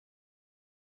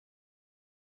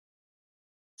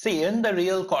See, in the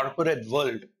real corporate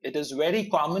world, it is very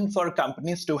common for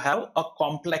companies to have a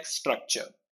complex structure.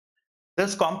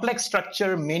 This complex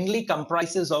structure mainly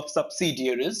comprises of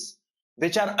subsidiaries,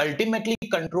 which are ultimately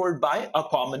controlled by a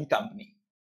common company.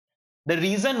 The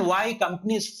reason why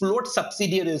companies float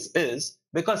subsidiaries is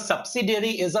because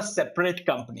subsidiary is a separate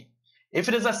company. If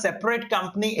it is a separate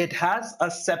company, it has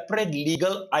a separate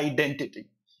legal identity.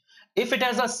 If it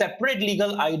has a separate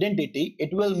legal identity,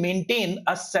 it will maintain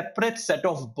a separate set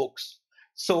of books.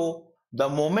 So the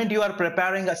moment you are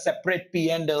preparing a separate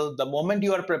P&L, the moment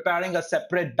you are preparing a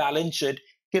separate balance sheet,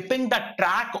 keeping the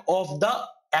track of the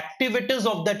activities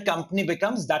of that company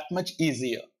becomes that much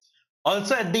easier.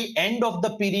 Also, at the end of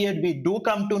the period, we do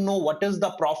come to know what is the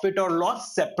profit or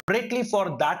loss separately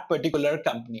for that particular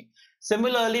company.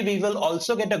 Similarly, we will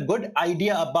also get a good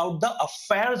idea about the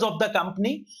affairs of the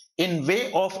company in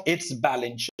way of its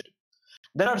balance sheet.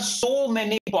 There are so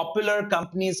many popular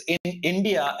companies in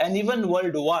India and even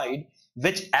worldwide,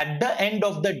 which at the end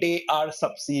of the day are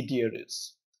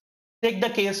subsidiaries. Take the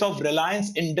case of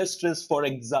Reliance Industries, for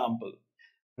example.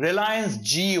 Reliance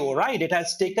Jio, right? It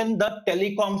has taken the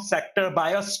telecom sector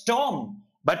by a storm.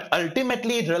 But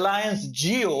ultimately, Reliance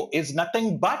Jio is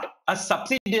nothing but a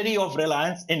subsidiary of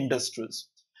Reliance Industries.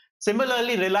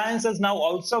 Similarly, Reliance is now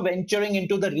also venturing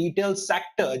into the retail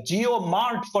sector. Jio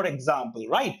Mart, for example,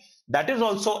 right? That is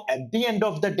also at the end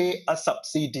of the day a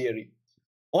subsidiary.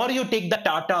 Or you take the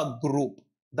Tata Group,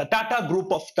 the Tata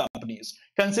Group of companies.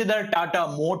 Consider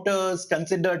Tata Motors,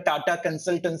 consider Tata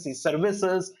Consultancy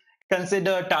Services,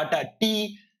 consider Tata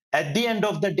Tea. At the end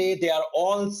of the day, they are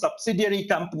all subsidiary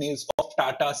companies of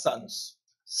Tata Sons.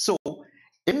 So,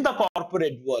 in the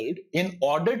corporate world, in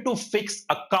order to fix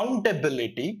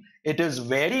accountability, it is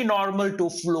very normal to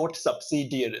float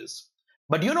subsidiaries.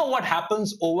 But you know what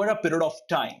happens over a period of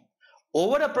time?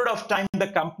 Over a period of time, the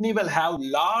company will have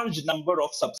large number of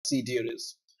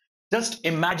subsidiaries. Just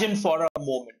imagine for a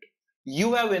moment,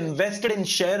 you have invested in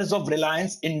shares of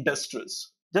Reliance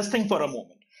Industries. Just think for a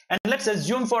moment. And let's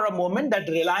assume for a moment that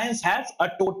Reliance has a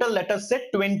total, let us say,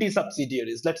 20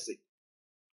 subsidiaries. Let's say.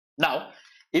 Now,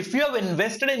 if you have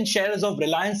invested in shares of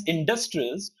Reliance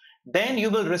Industries, then you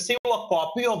will receive a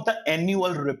copy of the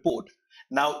annual report.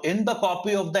 Now, in the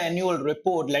copy of the annual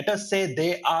report, let us say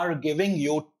they are giving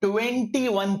you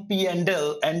 21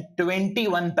 P&L and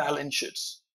 21 balance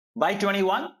sheets. Why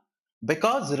 21?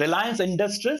 Because Reliance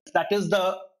Industries, that is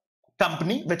the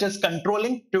company which is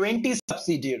controlling 20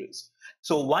 subsidiaries.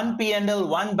 So one P&L,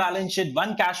 one balance sheet,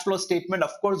 one cash flow statement,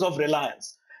 of course, of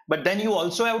Reliance. But then you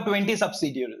also have 20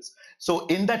 subsidiaries. So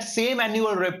in that same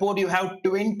annual report, you have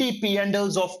 20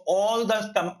 P&Ls of all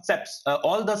the concepts,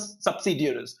 all the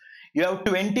subsidiaries. You have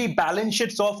 20 balance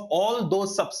sheets of all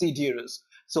those subsidiaries.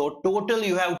 So total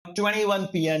you have 21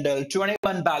 P&L,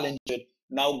 21 balance sheet.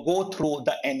 Now go through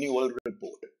the annual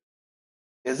report.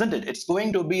 Isn't it? It's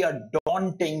going to be a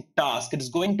daunting task. It's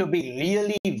going to be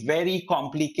really very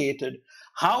complicated.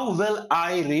 How will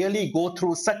I really go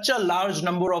through such a large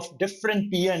number of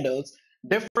different P&Ls,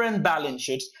 different balance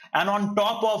sheets, and on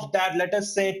top of that, let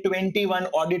us say 21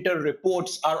 auditor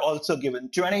reports are also given,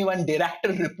 21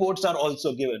 director reports are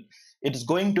also given. It's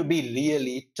going to be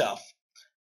really tough.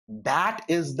 That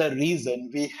is the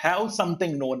reason we have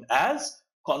something known as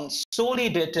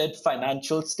consolidated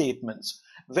financial statements,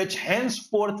 which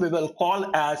henceforth we will call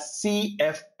as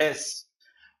CFS.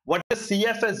 What is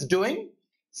CFS doing?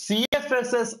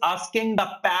 CFS is asking the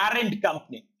parent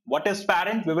company. What is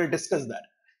parent? We will discuss that.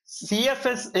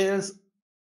 CFS is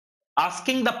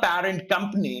asking the parent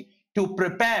company to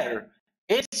prepare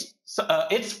its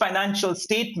financial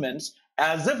statements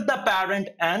as if the parent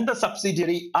and the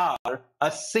subsidiary are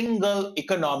a single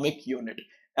economic unit,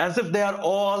 as if they are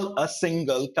all a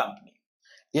single company.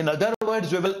 In other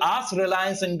words, we will ask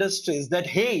Reliance Industries that,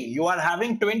 hey, you are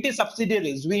having 20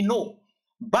 subsidiaries, we know,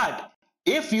 but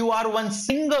if you are one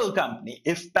single company,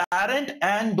 if parent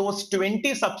and those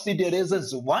 20 subsidiaries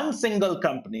is one single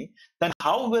company, then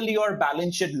how will your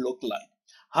balance sheet look like?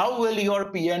 How will your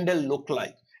P&L look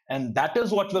like? And that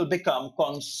is what will become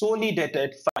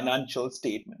consolidated financial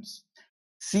statements.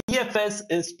 CFS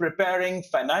is preparing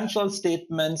financial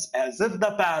statements as if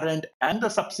the parent and the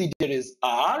subsidiaries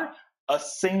are a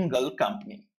single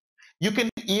company. You can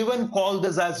even call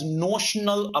this as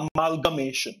notional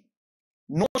amalgamation.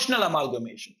 Notional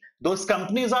amalgamation. Those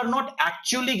companies are not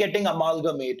actually getting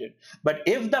amalgamated. But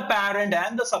if the parent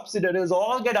and the subsidiaries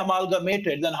all get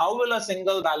amalgamated, then how will a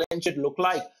single balance sheet look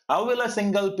like? How will a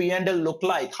single P&L look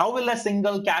like? How will a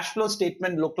single cash flow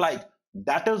statement look like?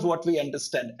 That is what we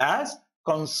understand as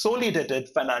consolidated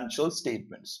financial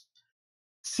statements.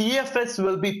 CFS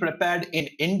will be prepared in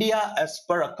India as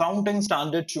per Accounting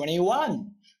Standard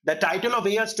 21. The title of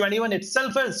AS 21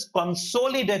 itself is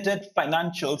Consolidated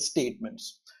Financial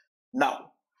Statements.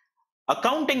 Now,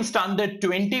 Accounting Standard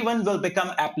 21 will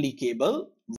become applicable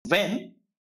when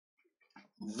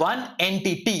one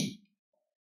entity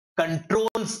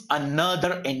controls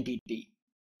another entity.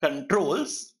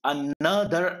 Controls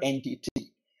another entity.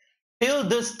 Till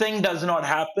this thing does not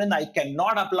happen, I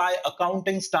cannot apply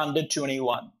Accounting Standard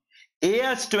 21.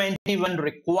 AS 21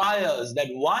 requires that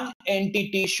one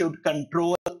entity should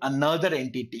control another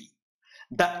entity.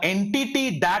 The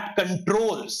entity that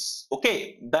controls,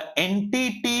 okay, the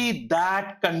entity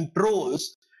that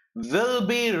controls will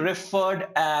be referred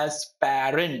as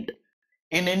parent.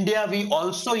 In India, we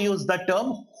also use the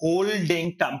term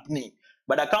holding company,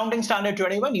 but Accounting Standard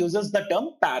 21 uses the term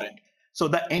parent. So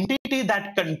the entity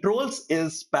that controls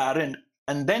is parent,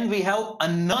 and then we have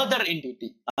another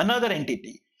entity, another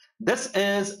entity. This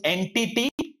is entity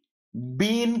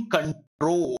being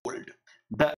controlled.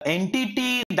 The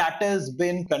entity that has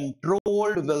been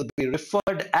controlled will be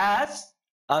referred as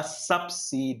a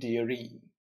subsidiary.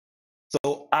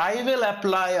 So I will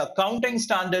apply Accounting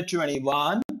Standard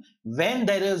 21 when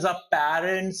there is a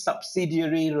parent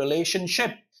subsidiary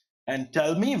relationship. And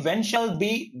tell me, when shall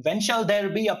there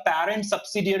be a parent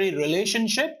subsidiary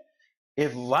relationship?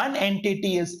 If one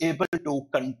entity is able to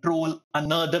control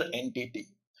another entity.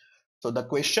 So the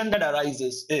question that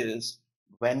arises is,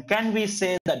 when can we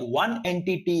say that one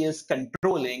entity is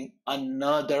controlling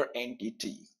another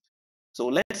entity? So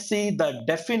let's see the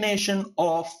definition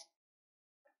of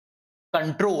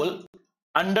control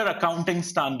under Accounting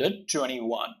Standard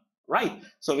 21, right?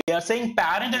 So we are saying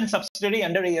parent and subsidiary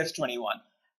under AS 21.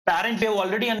 Parent we have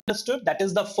already understood, that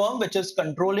is the firm which is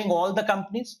controlling all the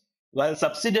companies, while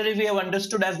subsidiary we have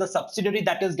understood as the subsidiary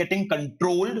that is getting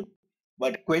controlled.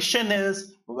 But question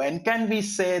is, when can we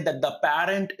say that the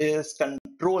parent is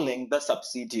controlling the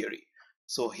subsidiary?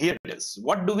 So here it is.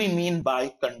 What do we mean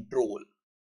by control?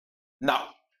 Now,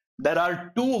 there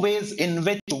are two ways in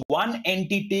which one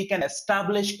entity can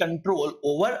establish control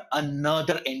over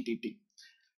another entity.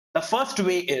 The first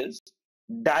way is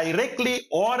directly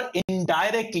or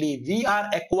indirectly, we are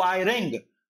acquiring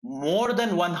more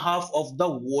than one half of the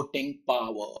voting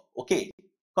power. Okay,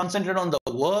 concentrate on the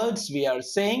words. We are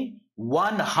saying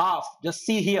one half. Just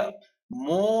see here,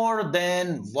 more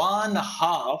than one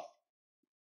half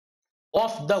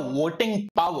of the voting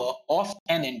power of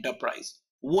an enterprise.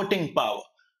 Voting power.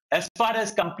 As far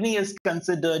as company is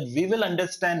considered, we will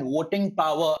understand voting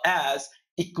power as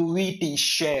equity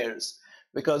shares.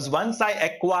 Because once I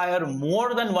acquire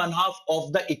more than one half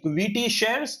of the equity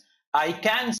shares, I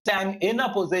can stand in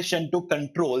a position to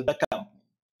control the company.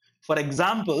 For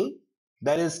example,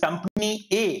 there is company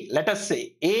A. Let us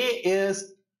say A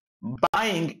is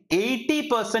buying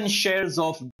 80% shares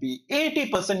of B.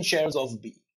 80% shares of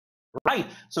B. Right.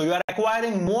 So you are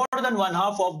acquiring more than one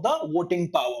half of the voting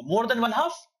power. More than one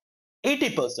half,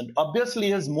 80%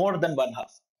 obviously is more than one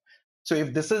half. So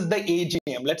if this is the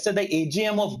AGM, let's say the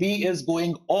AGM of B is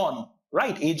going on,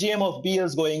 right? AGM of B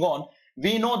is going on.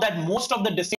 We know that most of the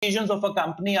decisions of a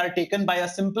company are taken by a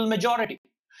simple majority.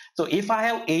 So if I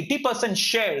have 80%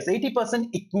 shares, 80%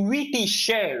 equity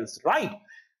shares, right?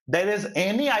 There is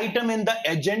any item in the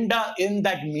agenda in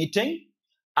that meeting,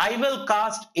 I will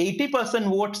cast 80%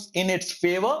 votes in its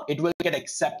favor, it will get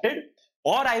accepted,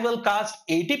 or I will cast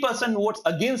 80% votes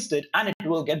against it and it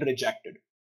will get rejected.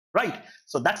 Right.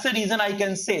 So that's the reason I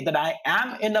can say that I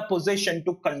am in a position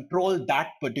to control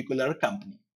that particular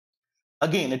company.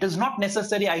 Again, it is not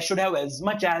necessary I should have as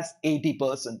much as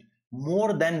 80%,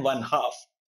 more than one half.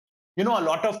 You know, a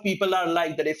lot of people are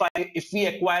like that if we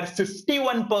acquire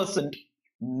 51%,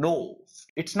 no,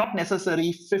 it's not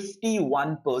necessary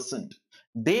 51%.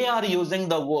 They are using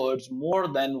the words more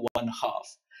than one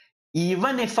half.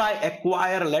 Even if I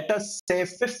acquire, let us say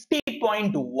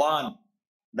 50.1,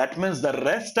 that means the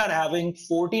rest are having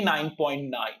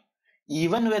 49.9.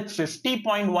 Even with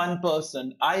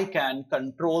 50.1%, I can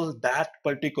control that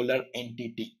particular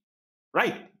entity,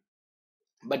 right?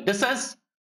 But this is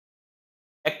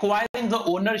acquiring the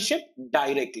ownership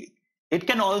directly. It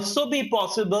can also be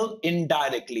possible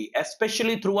indirectly,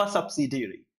 especially through a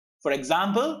subsidiary. For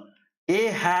example, A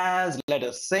has, let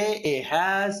us say, A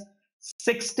has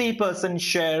 60%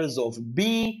 shares of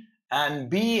B and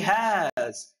B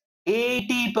has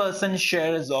 80%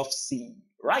 shares of C,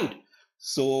 right?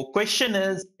 So question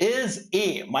is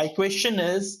A, my question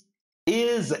is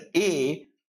A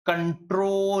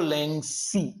controlling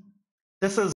C?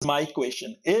 This is my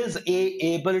question. Is A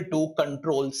able to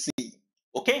control C?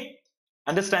 Okay,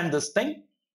 understand this thing.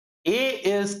 A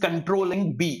is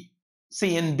controlling B.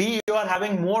 See, in B, you are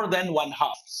having more than one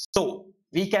half. So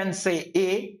we can say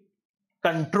A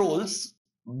controls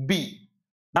B.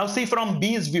 Now see from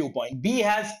B's viewpoint, B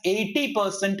has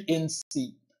 80% in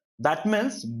C. That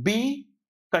means B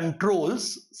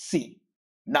controls C.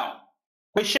 Now,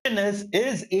 question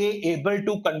is A able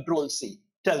to control C?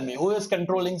 Tell me, who is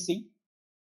controlling C?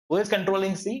 Who is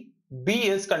controlling C? B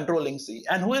is controlling C.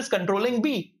 And who is controlling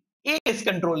B? A is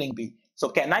controlling B. So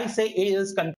can I say A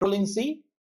is controlling C?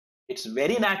 It's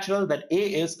very natural that A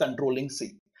is controlling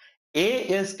C. A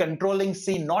is controlling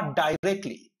C not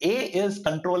directly. A is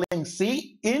controlling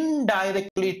C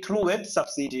indirectly through its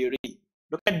subsidiary.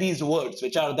 Look at these words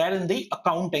which are there in the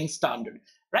accounting standard,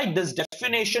 right? This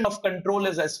definition of control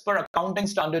is as per accounting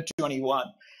standard 21.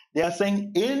 They are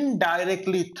saying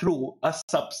indirectly through a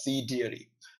subsidiary.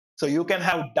 So you can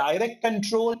have direct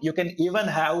control, you can even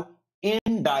have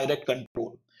indirect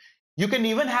control. You can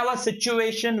even have a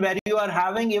situation where you are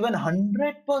having even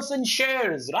 100%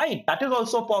 shares, right? That is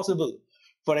also possible.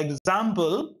 For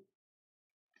example,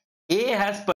 A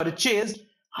has purchased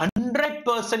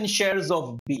 100% shares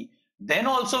of B. Then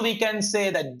also we can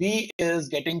say that B is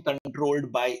getting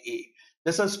controlled by A.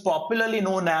 This is popularly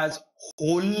known as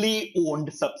wholly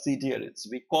owned subsidiaries.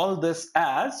 We call this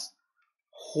as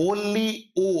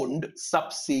wholly owned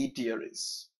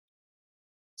subsidiaries.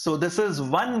 So this is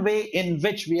one way in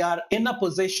which we are in a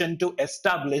position to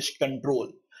establish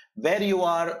control, where you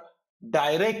are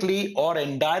directly or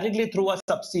indirectly through a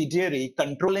subsidiary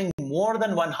controlling more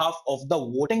than one half of the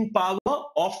voting power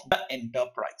of the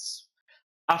enterprise.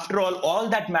 After all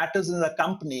that matters in the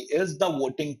company is the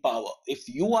voting power. If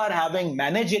you are having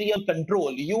managerial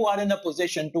control, you are in a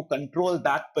position to control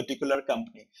that particular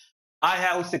company. I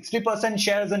have 60%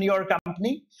 shares in your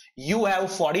company. You have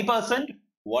 40%.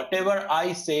 Whatever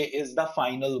I say is the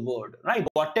final word, right?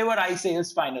 Whatever I say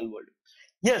is final word.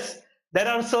 Yes, there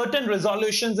are certain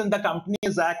resolutions in the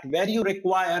Companies Act where you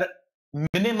require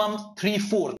minimum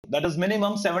 3/4, that is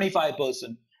minimum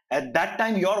 75%. At that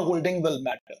time, your holding will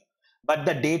matter. But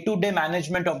the day-to-day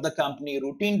management of the company,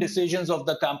 routine decisions of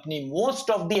the company,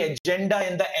 most of the agenda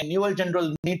in the annual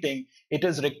general meeting, it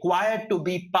is required to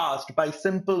be passed by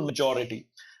simple majority.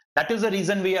 That is the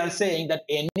reason we are saying that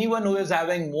anyone who is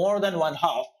having more than one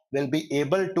half will be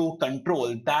able to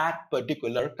control that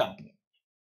particular company.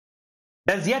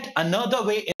 There's yet another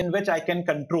way in which I can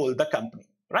control the company,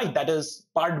 right? That is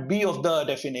part B of the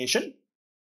definition.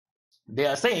 They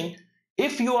are saying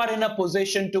if you are in a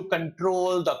position to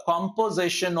control the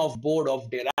composition of board of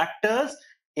directors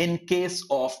in case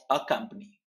of a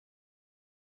company.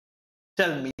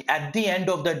 Tell me, at the end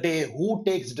of the day, who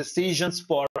takes decisions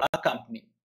for a company?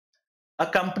 A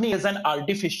company is an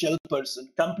artificial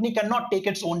person. Company cannot take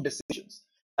its own decisions.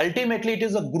 Ultimately, it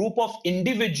is a group of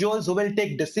individuals who will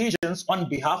take decisions on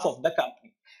behalf of the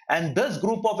company. And this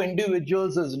group of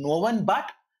individuals is no one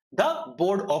but the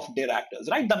board of directors,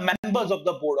 right? The members of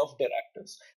the board of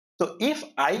directors. So if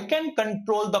I can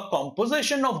control the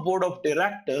composition of board of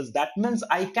directors, that means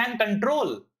I can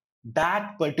control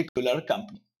that particular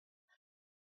company.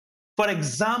 For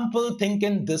example, think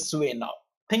in this way now.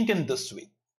 Think in this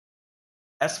way.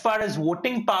 As far as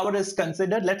voting power is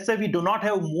considered, let's say we do not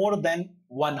have more than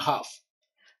one half.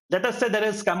 Let us say there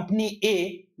is company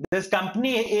A. This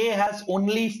company A has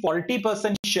only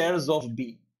 40% shares of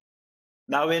B.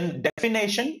 Now in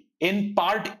definition, in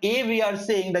part A, we are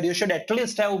saying that you should at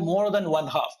least have more than one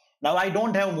half. Now I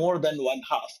don't have more than one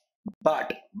half,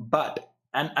 but,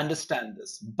 and understand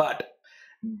this, but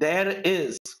there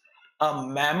is a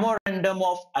memorandum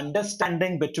of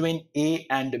understanding between A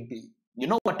and B. You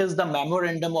know what is the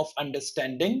memorandum of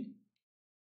understanding?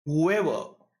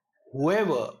 Whoever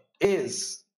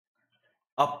is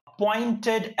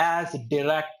appointed as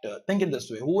director, think in this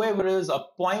way, whoever is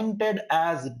appointed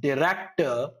as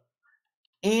director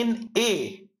in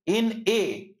A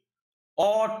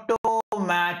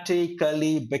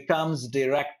automatically becomes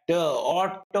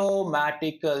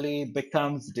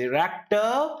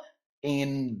director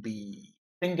in B.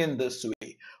 Think in this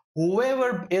way.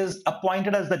 Whoever is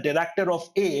appointed as the director of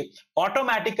A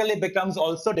automatically becomes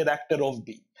also director of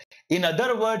B. In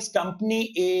other words,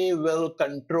 company A will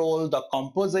control the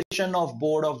composition of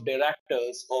board of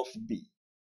directors of B.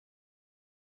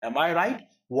 Am I right?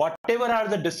 Whatever are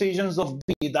the decisions of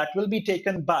B, that will be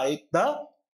taken by the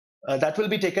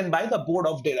board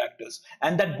of directors,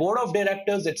 and that board of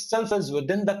directors itself is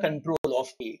within the control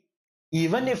of A.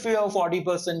 Even if we have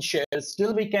 40% shares,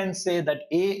 still we can say that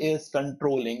A is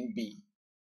controlling B.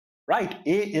 Right?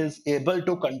 A is able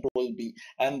to control B,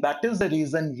 and that is the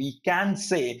reason we can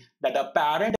say that a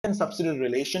parent and subsidiary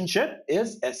relationship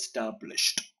is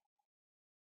established.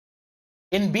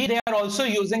 In B, they are also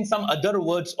using some other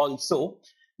words also.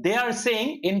 They are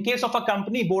saying in case of a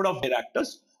company board of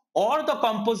directors, or the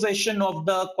composition of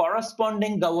the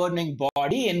corresponding governing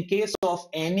body in case of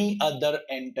any other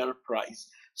enterprise,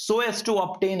 so as to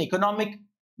obtain economic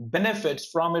benefits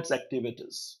from its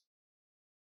activities.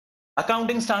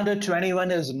 Accounting Standard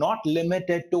 21 is not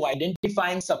limited to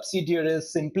identifying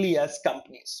subsidiaries simply as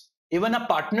companies. Even a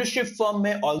partnership firm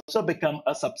may also become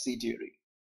a subsidiary.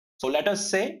 So let us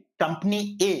say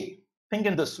Company A, think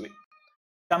in this way.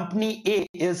 Company A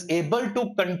is able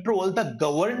to control the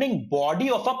governing body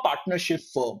of a partnership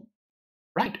firm,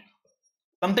 right?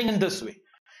 Something in this way.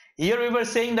 Here we were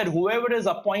saying that whoever is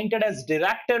appointed as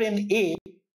director in A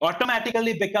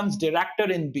automatically becomes director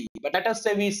in B. But let us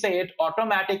say we say it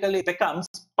automatically becomes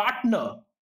partner,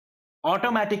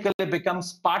 automatically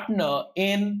becomes partner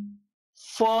in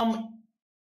firm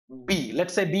B.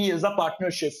 Let's say B is a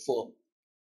partnership firm.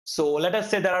 So let us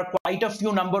say there are quite a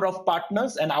few number of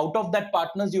partners, and out of that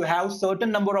partners, you have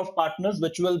certain number of partners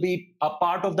which will be a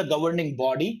part of the governing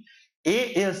body. A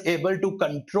is able to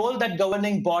control that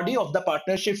governing body of the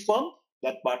partnership firm.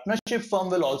 That partnership firm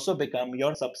will also become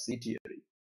your subsidiary.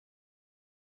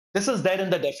 This is there in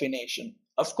the definition.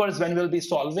 Of course, when we'll be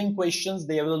solving questions,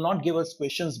 they will not give us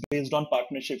questions based on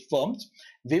partnership firms.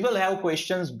 We will have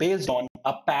questions based on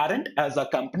a parent as a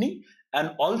company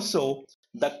and also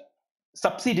the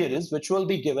subsidiaries which will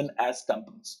be given as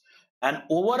companies. And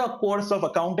over a course of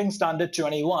Accounting Standard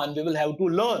 21, we will have to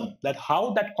learn that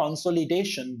how that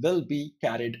consolidation will be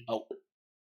carried out.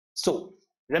 So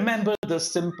remember this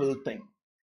simple thing.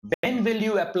 When will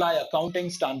you apply Accounting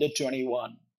Standard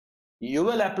 21? You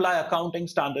will apply Accounting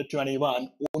Standard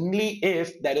 21 only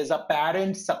if there is a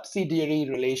parent subsidiary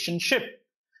relationship.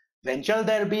 When shall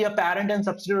there be a parent and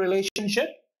subsidiary relationship?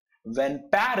 When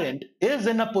parent is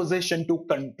in a position to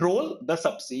control the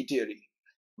subsidiary.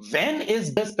 When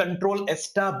is this control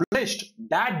established?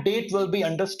 That date will be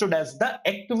understood as the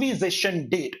acquisition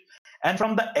date. And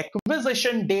from the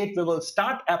acquisition date, we will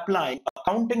start applying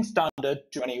Accounting Standard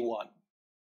 21.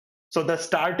 So the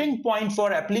starting point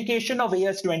for application of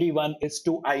AS 21 is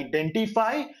to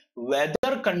identify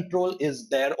whether control is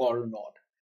there or not.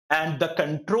 And the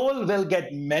control will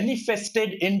get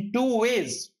manifested in two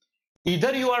ways.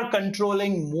 Either you are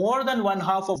controlling more than one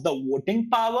half of the voting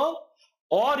power,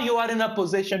 or you are in a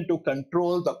position to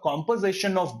control the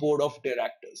composition of board of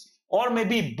directors, or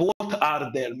maybe both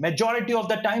are there. Majority of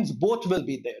the times both will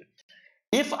be there.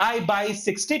 If I buy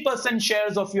 60%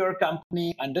 shares of your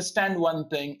company, understand one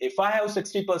thing, if I have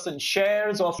 60%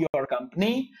 shares of your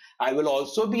company, I will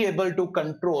also be able to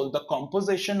control the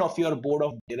composition of your board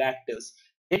of directors.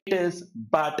 It is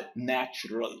but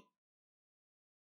natural.